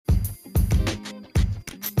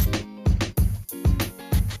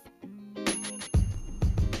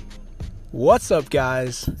What's up,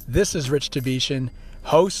 guys? This is Rich Tabishan,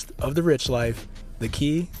 host of The Rich Life, the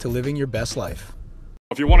key to living your best life.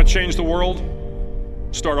 If you want to change the world,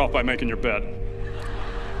 start off by making your bed.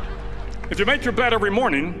 If you make your bed every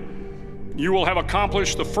morning, you will have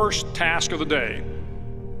accomplished the first task of the day.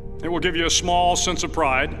 It will give you a small sense of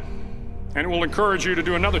pride, and it will encourage you to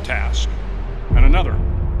do another task, and another,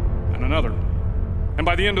 and another. And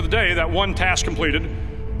by the end of the day, that one task completed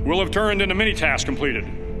will have turned into many tasks completed.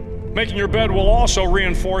 Making your bed will also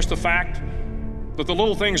reinforce the fact that the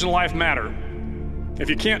little things in life matter. If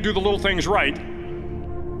you can't do the little things right,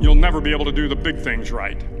 you'll never be able to do the big things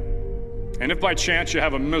right. And if by chance you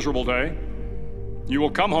have a miserable day, you will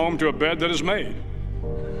come home to a bed that is made,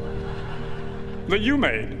 that you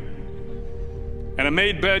made. And a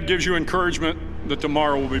made bed gives you encouragement that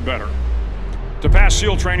tomorrow will be better. To pass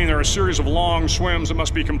SEAL training, there are a series of long swims that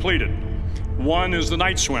must be completed. One is the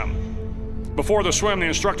night swim. Before the swim, the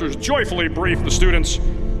instructors joyfully brief the students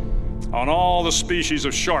on all the species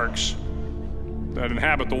of sharks that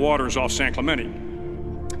inhabit the waters off San Clemente.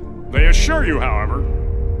 They assure you, however,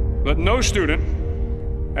 that no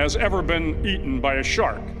student has ever been eaten by a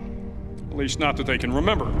shark, at least not that they can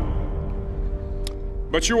remember.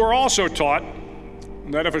 But you are also taught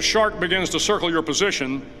that if a shark begins to circle your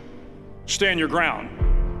position, stand your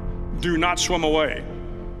ground. Do not swim away.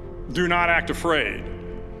 Do not act afraid.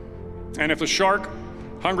 And if the shark,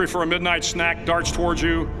 hungry for a midnight snack, darts towards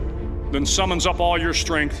you, then summons up all your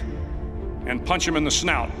strength and punch him in the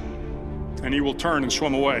snout, and he will turn and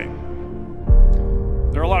swim away.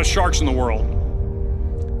 There are a lot of sharks in the world.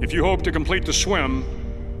 If you hope to complete the swim,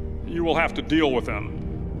 you will have to deal with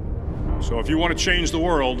them. So if you want to change the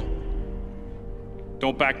world,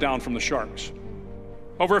 don't back down from the sharks.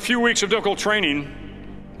 Over a few weeks of difficult training,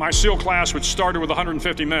 my SEAL class, which started with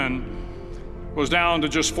 150 men, was down to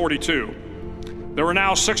just 42. There were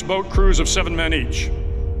now 6 boat crews of 7 men each.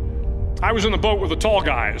 I was in the boat with the tall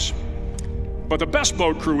guys, but the best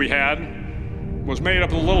boat crew we had was made up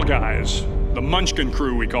of the little guys, the Munchkin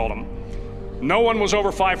crew, we called them. No one was over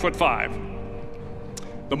 5'5".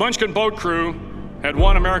 The Munchkin boat crew had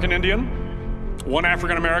 1 American Indian, 1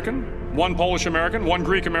 African American, 1 Polish American, 1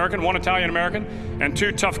 Greek American, 1 Italian American, and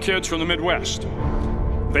 2 tough kids from the Midwest.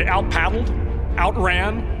 They out-paddled,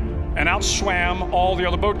 outran, and outswam all the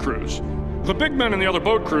other boat crews. The big men in the other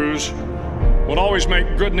boat crews would always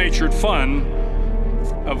make good-natured fun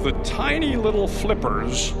of the tiny little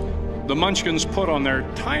flippers the Munchkins put on their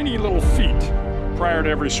tiny little feet prior to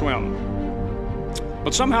every swim.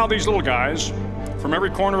 But somehow these little guys from every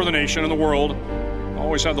corner of the nation and the world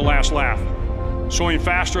always had the last laugh, swimming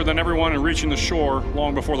faster than everyone and reaching the shore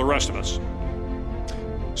long before the rest of us.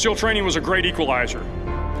 SEAL training was a great equalizer.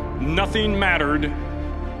 Nothing mattered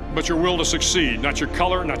but your will to succeed, not your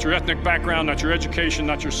color, not your ethnic background, not your education,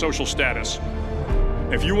 not your social status.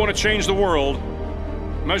 If you want to change the world,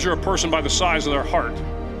 measure a person by the size of their heart,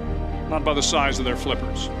 not by the size of their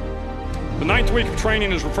flippers. The 9th week of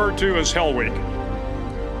training is referred to as Hell Week.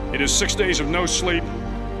 It is 6 days of no sleep,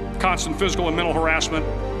 constant physical and mental harassment,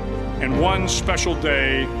 and 1 special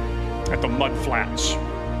day at the Mud Flats.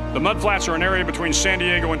 The Mud Flats are an area between San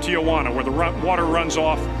Diego and Tijuana where the water runs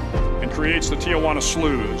off and creates the Tijuana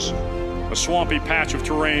Sloughs, a swampy patch of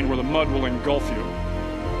terrain where the mud will engulf you.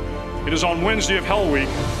 It is on Wednesday of Hell Week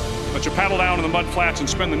that you paddle down to the Mud Flats and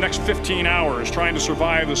spend the next 15 hours trying to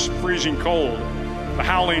survive this freezing cold, the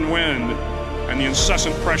howling wind, and the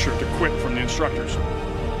incessant pressure to quit from the instructors.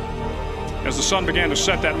 As the sun began to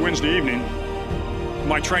set that Wednesday evening,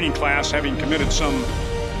 my training class, having committed some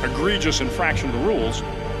egregious infraction of the rules,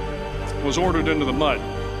 was ordered into the mud.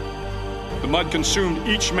 The mud consumed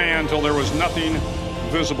each man till there was nothing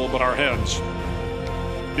visible but our heads.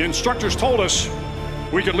 The instructors told us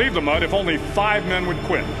we could leave the mud if only 5 men would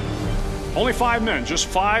quit. Only 5 men, just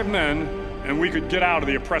 5 men, and we could get out of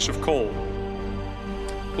the oppressive cold.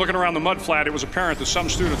 Looking around the mud flat, it was apparent that some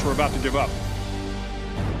students were about to give up.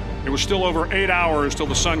 It was still over 8 hours till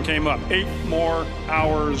the sun came up. 8 more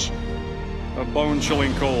hours of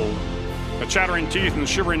bone-chilling cold. The chattering teeth and the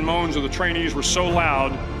shivering moans of the trainees were so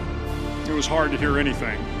loud, it was hard to hear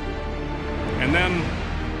anything. And then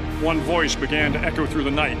one voice began to echo through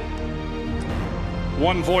the night.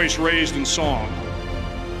 One voice raised in song.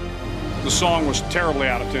 The song was terribly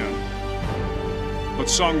out of tune, but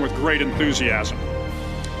sung with great enthusiasm.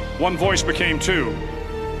 One voice became 2,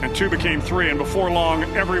 and 2 became 3, and before long,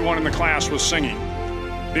 everyone in the class was singing.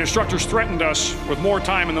 The instructors threatened us with more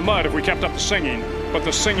time in the mud if we kept up the singing, but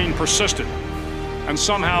the singing persisted, and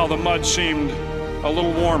somehow the mud seemed a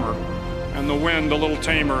little warmer, and the wind a little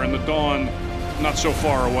tamer, and the dawn not so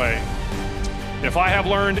far away. If I have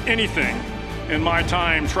learned anything in my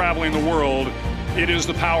time traveling the world, it is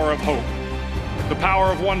the power of hope. The power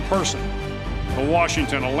of one person, a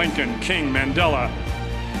Washington, a Lincoln, King, Mandela,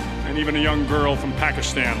 and even a young girl from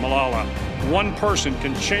Pakistan, Malala. One person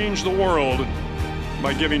can change the world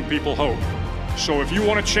by giving people hope. So if you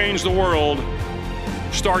want to change the world,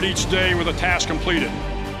 start each day with a task completed.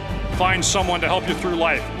 Find someone to help you through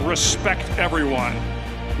life. Respect everyone.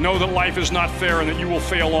 Know that life is not fair and that you will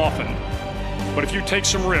fail often. But if you take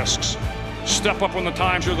some risks, step up when the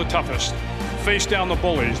times are the toughest, face down the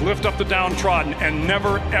bullies, lift up the downtrodden, and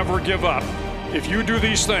never ever give up. If you do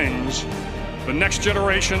these things, the next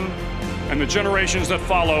generation and the generations that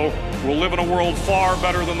follow will live in a world far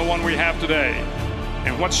better than the one we have today.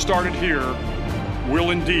 And what started here will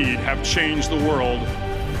indeed have changed the world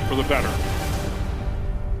for the better.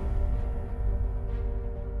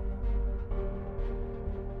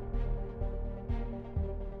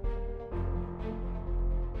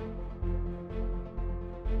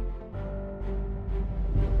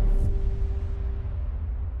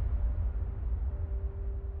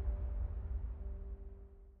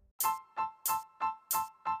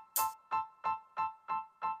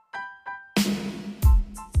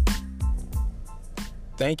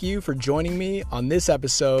 Thank you for joining me on this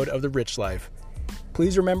episode of The Rich Life.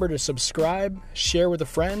 Please remember to subscribe, share with a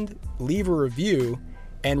friend, leave a review,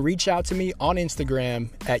 and reach out to me on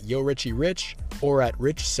Instagram at YoRichieRich or at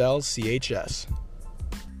RichSellsCHS.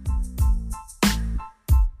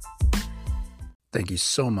 Thank you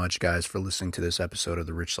so much, guys, for listening to this episode of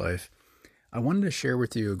The Rich Life. I wanted to share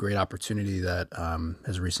with you a great opportunity that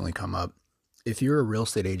has recently come up. If you're a real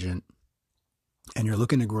estate agent and you're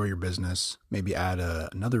looking to grow your business, maybe add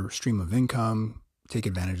another stream of income, take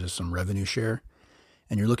advantage of some revenue share,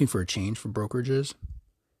 and you're looking for a change for brokerages,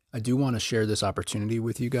 I do want to share this opportunity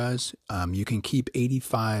with you guys. You can keep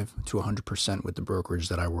 85 to 100% with the brokerage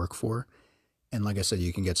that I work for. And like I said,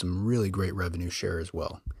 you can get some really great revenue share as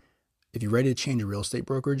well. If you're ready to change your real estate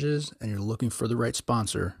brokerages and you're looking for the right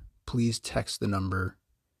sponsor, please text the number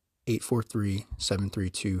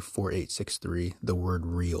 843-732-4863, the word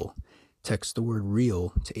REAL. Text the word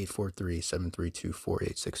REAL to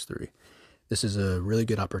 843-732-4863. This is a really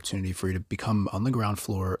good opportunity for you to become on the ground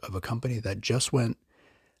floor of a company that just went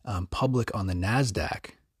public on the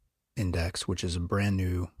NASDAQ index, which is a brand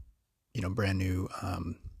new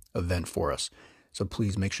event for us. So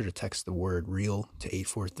please make sure to text the word REAL to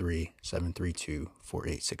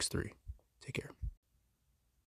 843-732-4863. Take care.